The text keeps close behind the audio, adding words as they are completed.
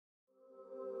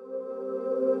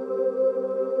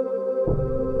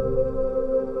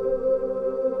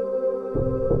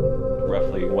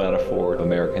roughly 1 out of 4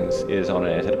 Americans is on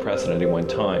an antidepressant at any one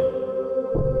time.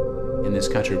 In this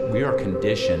country, we are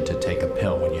conditioned to take a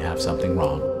pill when you have something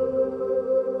wrong.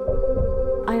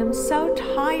 I am so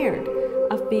tired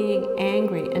of being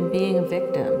angry and being a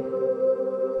victim.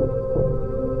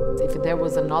 If there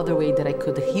was another way that I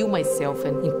could heal myself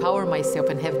and empower myself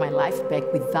and have my life back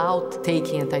without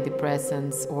taking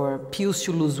antidepressants or pills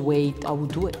to lose weight, I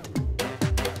would do it.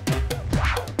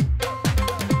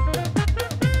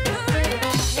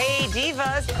 Hey,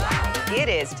 divas, it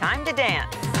is time to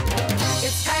dance.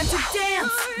 It's time to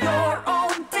dance your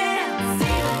own dance.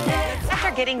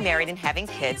 After getting married and having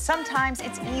kids, sometimes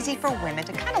it's easy for women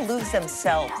to kind of lose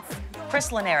themselves.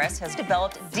 Chris Linares has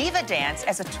developed Diva Dance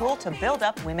as a tool to build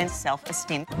up women's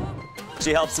self-esteem.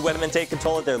 She helps women take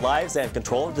control of their lives and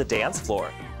control of the dance floor.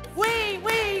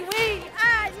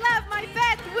 I love my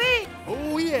fat wig!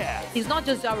 Oh, yeah. It's not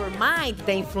just our mind that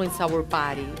influences our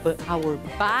body, but our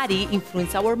body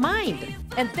influences our mind.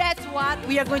 And that's what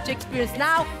we are going to experience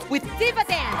now with Diva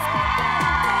Dance.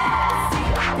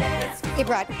 It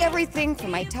brought everything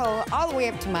from my toe all the way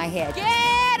up to my head.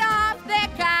 Get off the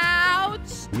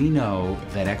couch! We know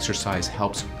that exercise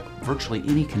helps virtually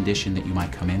any condition that you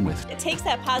might come in with. It takes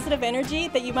that positive energy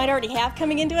that you might already have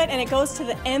coming into it, and it goes to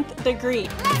the nth degree.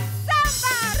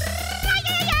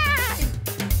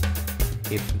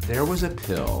 If there was a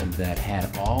pill that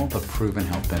had all the proven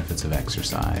health benefits of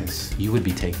exercise, you would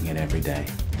be taking it every day.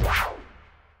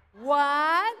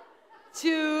 1,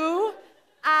 2,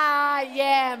 I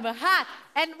am hot.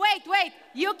 And wait,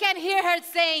 you can hear her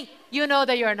saying, you know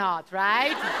that you're not,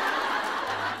 right?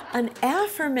 An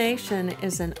affirmation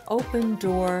is an open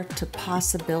door to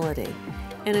possibility,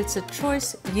 and it's a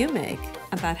choice you make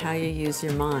about how you use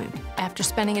your mind. After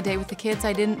spending a day with the kids,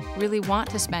 I didn't really want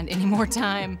to spend any more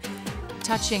time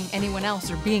touching anyone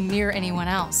else or being near anyone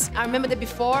else. I remember that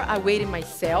before I weighed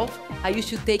myself, I used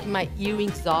to take my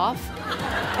earrings off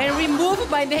and remove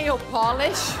my nail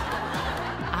polish.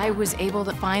 I was able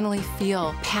to finally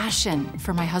feel passion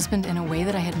for my husband in a way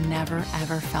that I had never,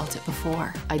 ever felt it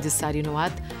before. I decided, you know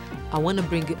what? I want to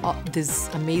bring all these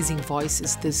amazing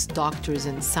voices, these doctors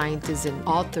and scientists and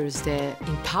authors that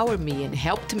empower me and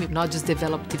helped me not just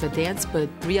develop Diva Dance, but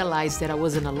realize that I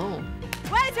wasn't alone.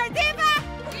 Where's your diva?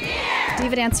 Yeah!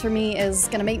 Diva Dance for me is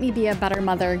going to make me be a better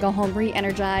mother, go home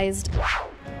re-energized.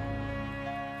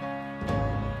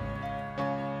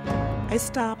 I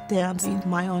stopped dancing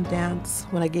my own dance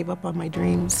when I gave up on my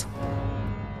dreams.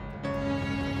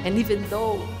 And even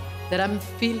though that I'm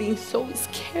feeling so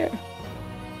scared,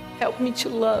 help me to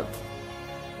love.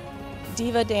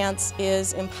 Diva Dance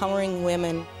is empowering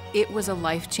women. It was a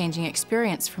life-changing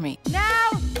experience for me. Now,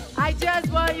 I just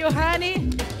want you, honey,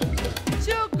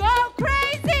 to go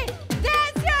crazy!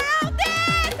 Dance your own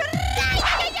dance!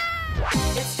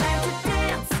 It's time to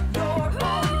dance your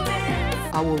own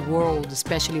dance. Our world,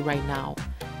 especially right now,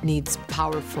 needs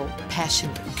powerful,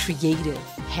 passionate, creative,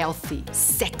 healthy,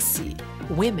 sexy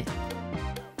women.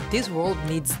 This world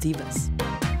needs divas.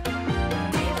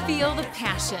 Feel the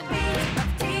passion.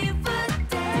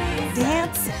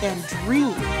 Dance and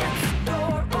dream.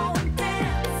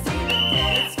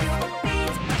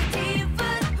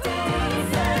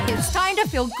 It's time to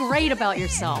feel great about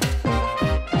yourself.